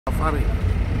safari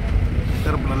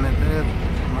interplanetario,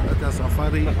 Marche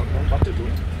Safari.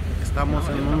 Estamos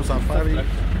en un safari.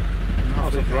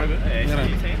 Miren,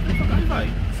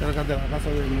 cerca de la casa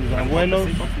de mis abuelos.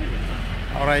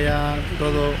 Ahora ya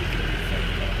todo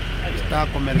está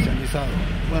comercializado.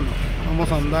 Bueno,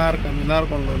 vamos a andar, caminar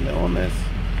con los leones,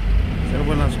 hacer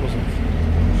buenas cosas.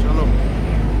 Shalom.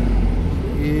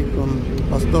 Y con el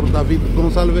pastor David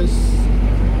González,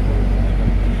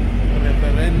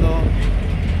 reverendo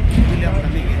William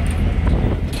Kaniki.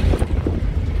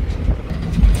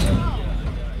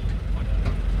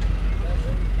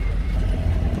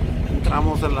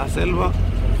 Entramos en la selva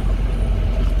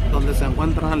donde se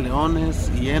encuentran leones,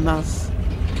 hienas,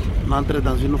 una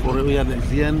entretención por ya del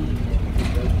 100.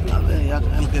 A ver, ya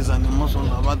el que se animó son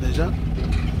la base de ya.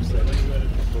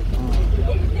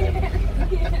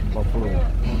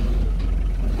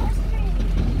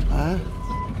 ¿Ah?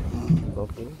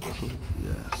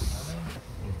 Yes.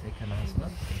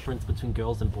 Difference between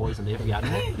girls and boys and every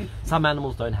animal. Some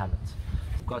animals don't have it.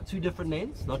 We've got two different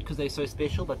names, not because they're so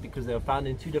special, but because they were found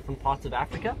in two different parts of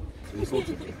Africa. So we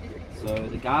sorted it. So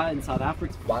the guy in South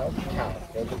Africa, wild cow,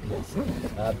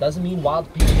 doesn't mean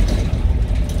wild people.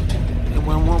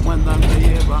 Cuando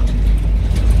lleva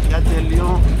ya te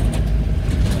lion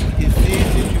y si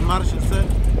tu marches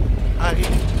hay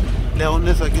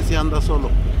leones aquí si anda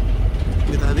solo,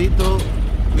 cuidadito,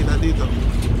 cuidadito.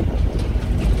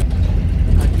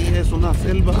 Aquí es una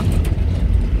selva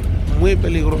muy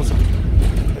peligrosa,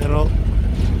 pero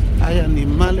hay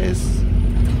animales,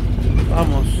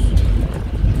 vamos,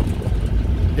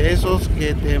 de esos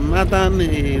que te matan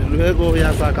y luego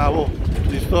ya se acabó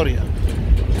tu historia.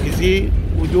 Ici,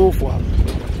 Uyufwa,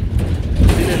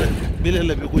 Bile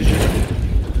le Bikushi.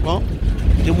 Bon,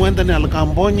 tu montes dans le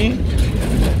Cambodge,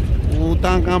 ou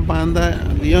tant qu'un panda,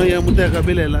 lion y a monté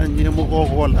Kabyle là, y a mon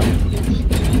coco là.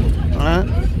 Hein?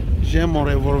 J'ai mon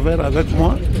revolver avec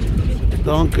moi.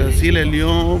 Donc, si le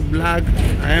lion blague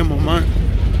à un moment,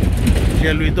 je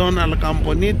lui donne al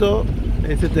camponito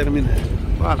et c'est terminé.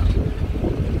 Voilà.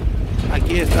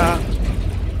 Aquí está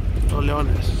los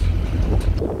leones.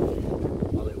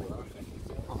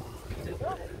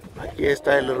 Aquí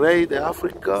está el rey de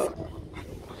África.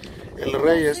 El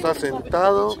rey está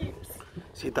sentado.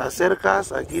 Si te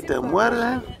acercas, aquí te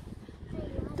muerden,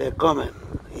 te comen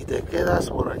y te quedas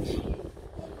por aquí.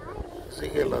 Así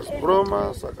que las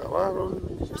bromas acabaron.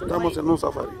 Estamos en un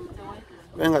safari.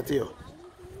 Venga, tío.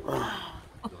 Wow.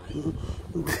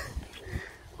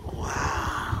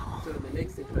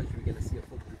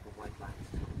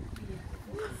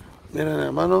 Miren,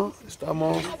 hermano,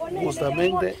 estamos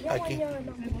justamente aquí.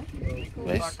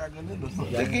 ¿Ves?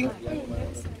 Aquí.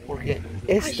 Porque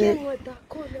este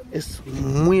es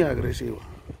muy agresivo.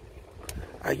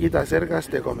 Aquí te acercas,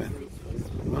 te comen.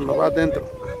 Cuando vas dentro.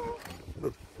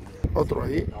 Otro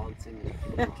ahí.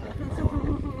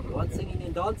 One singing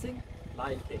and dancing,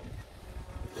 Lion King.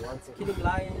 The one's killing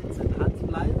lions and hunting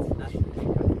lions, National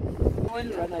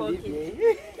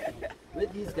King.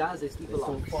 With these guys, they sleep a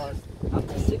lot. Up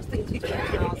to 16 to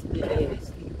 20 hours a day they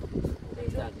sleep.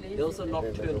 They're also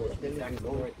nocturnal, which means they're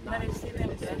more at night. So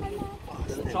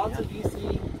the chance of you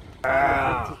seeing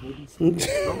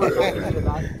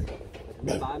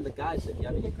remember, I'm the guy, so if you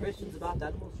have any questions about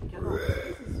animals, you can ask.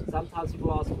 Sometimes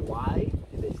people ask, why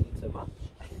do they sleep so much?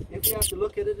 If you have to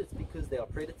look at it, it's because they are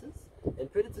predators,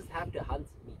 and predators have to hunt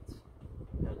meat.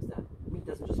 You understand? Meat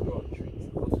doesn't just grow on trees.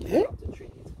 It doesn't grow up to trees.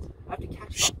 You have to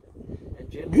catch something, and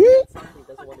generally something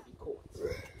doesn't want to be caught.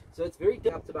 So it's very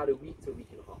up to about a week to a week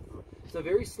and a half. So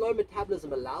very slow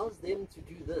metabolism allows them to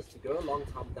do this, to go a long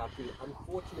time without food.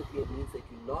 Unfortunately, it means they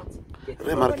do not get.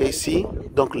 Remarquez ici,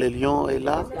 donc le lion est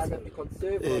là,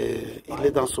 il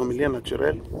est dans son milieu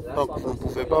naturel, donc vous ne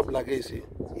pouvez pas blaguer ici,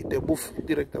 il te bouffe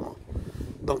directement.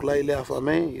 Donc là, il est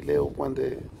affamé, il est au point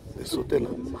de sauter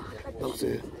là. Donc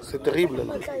c'est terrible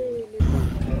là.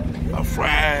 My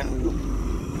friend.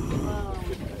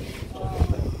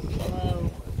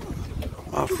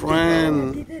 My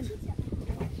friend.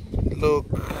 Look.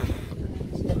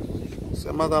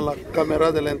 C'est dans la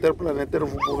caméra de l'interplanétaire,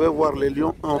 vous pouvez voir les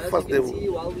lions en face de vous.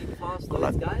 Dans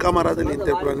la cámara del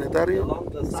interplanetario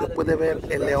se puede ver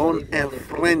el león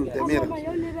enfrente. Miren,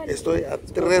 estoy a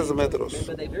 3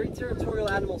 metros.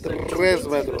 3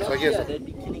 metros, aquí está.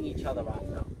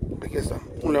 Aquí está,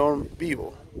 un león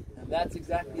vivo. That's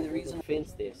exactly the reason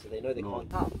fence there, so they know they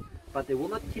can't help. But they will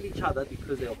not kill each other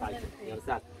because they are fighting. You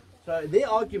understand? So their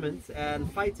arguments and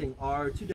fighting are two different.